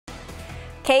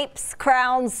Capes,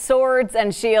 crowns, swords,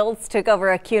 and shields took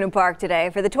over Kuna Park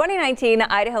today for the 2019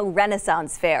 Idaho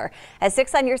Renaissance Fair. As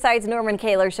 6 on Your Side's Norman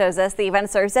Kaler shows us, the event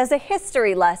serves as a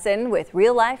history lesson with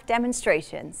real-life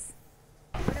demonstrations.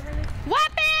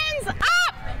 Weapons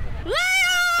up! Lay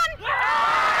on!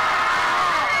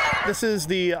 This is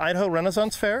the Idaho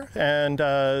Renaissance Fair, and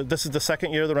this is the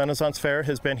second year the Renaissance Fair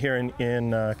has been here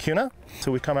in Kuna.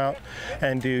 So we come out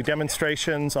and do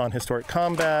demonstrations on historic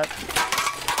combat.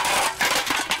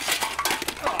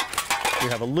 We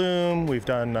have a loom, we've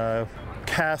done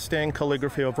casting,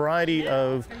 calligraphy, a variety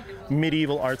of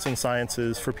medieval arts and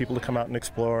sciences for people to come out and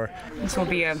explore. This will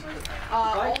be a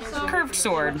curved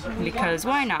sword, because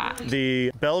why not?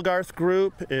 The Belgarth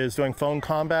group is doing phone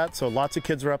combat, so lots of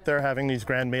kids are up there having these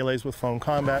grand melees with phone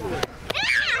combat.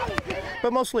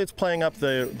 But mostly it's playing up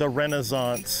the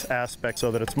Renaissance aspect so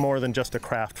that it's more than just a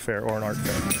craft fair or an art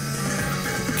fair.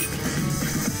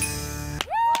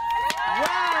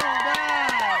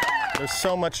 There's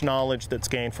so much knowledge that's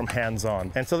gained from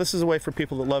hands-on. And so this is a way for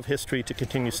people that love history to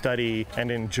continue study and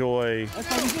enjoy.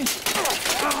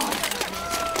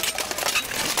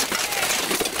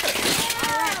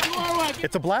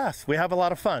 It's a blast. We have a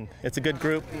lot of fun. It's a good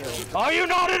group. Are you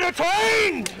not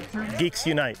entertained? Geeks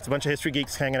unite. It's a bunch of history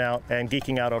geeks hanging out and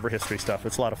geeking out over history stuff.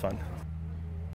 It's a lot of fun.